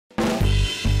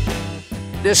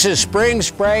This is Spring,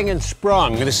 Sprang, and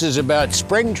Sprung. This is about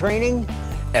spring training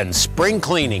and spring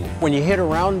cleaning. When you hit a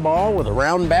round ball with a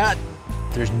round bat,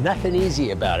 there's nothing easy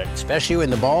about it, especially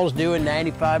when the ball's doing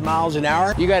 95 miles an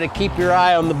hour. You got to keep your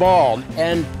eye on the ball.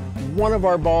 And one of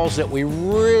our balls that we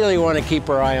really want to keep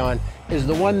our eye on is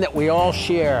the one that we all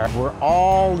share. We're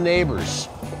all neighbors.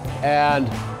 And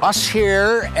us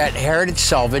here at Heritage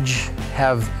Salvage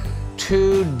have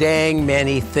too dang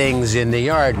many things in the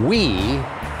yard. We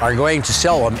are going to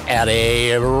sell them at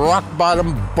a rock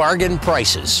bottom bargain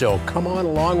prices. So come on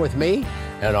along with me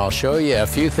and I'll show you a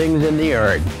few things in the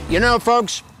yard. You know,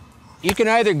 folks, you can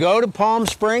either go to Palm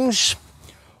Springs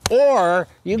or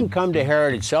you can come to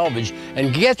Heritage Salvage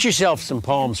and get yourself some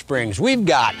Palm Springs. We've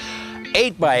got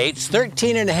 8x8s,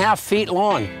 13.5 feet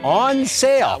long, on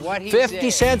sale, 50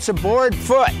 cents a board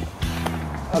foot.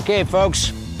 Okay,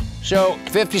 folks. So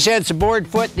 50 cents a board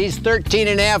foot, these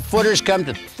 13.5 footers come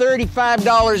to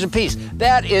 $35 a piece.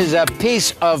 That is a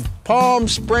piece of Palm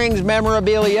Springs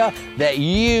memorabilia that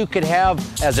you could have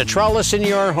as a trellis in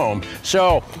your home.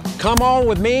 So come on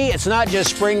with me. It's not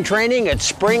just spring training, it's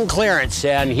spring clearance.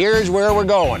 And here's where we're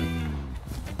going.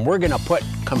 We're gonna put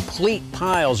complete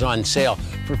piles on sale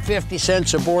for 50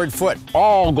 cents a board foot,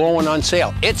 all going on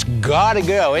sale. It's gotta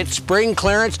go. It's spring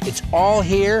clearance. It's all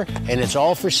here and it's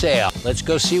all for sale. Let's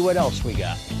go see what else we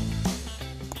got.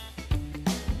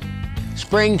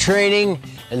 Spring training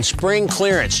and spring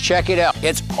clearance. Check it out.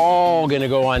 It's all gonna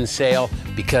go on sale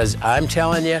because I'm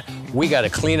telling you, we gotta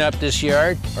clean up this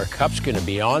yard or Cup's gonna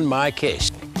be on my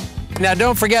case. Now,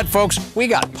 don't forget, folks, we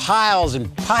got piles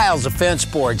and piles of fence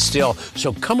boards still,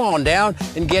 so come on down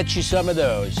and get you some of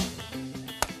those.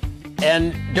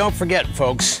 And don't forget,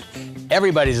 folks,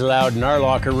 everybody's allowed in our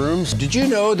locker rooms. Did you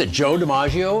know that Joe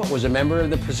DiMaggio was a member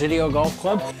of the Presidio Golf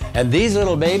Club? And these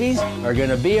little babies are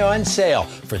gonna be on sale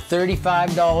for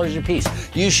 $35 a piece.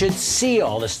 You should see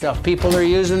all the stuff people are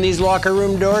using these locker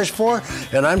room doors for.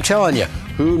 And I'm telling you,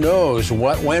 who knows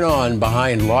what went on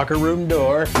behind locker room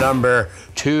door number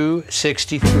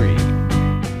 263.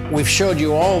 We've showed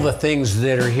you all the things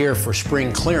that are here for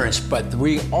spring clearance, but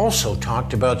we also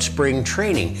talked about spring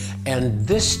training. And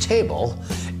this table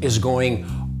is going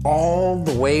all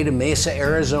the way to Mesa,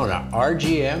 Arizona. Our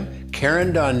GM,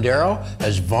 Karen Dondero,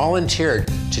 has volunteered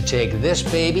to take this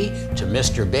baby to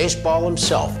Mr. Baseball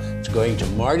himself. It's going to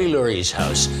Marty Lurie's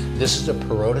house. This is a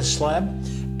Perota slab,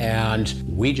 and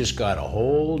we just got a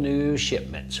whole new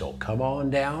shipment. So come on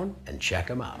down and check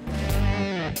them out.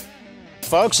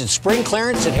 Folks, it's spring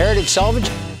clearance at Heritage Salvage,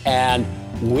 and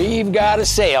we've got a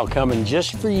sale coming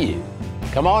just for you.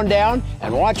 Come on down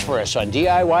and watch for us on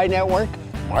DIY Network,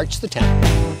 March the 10th.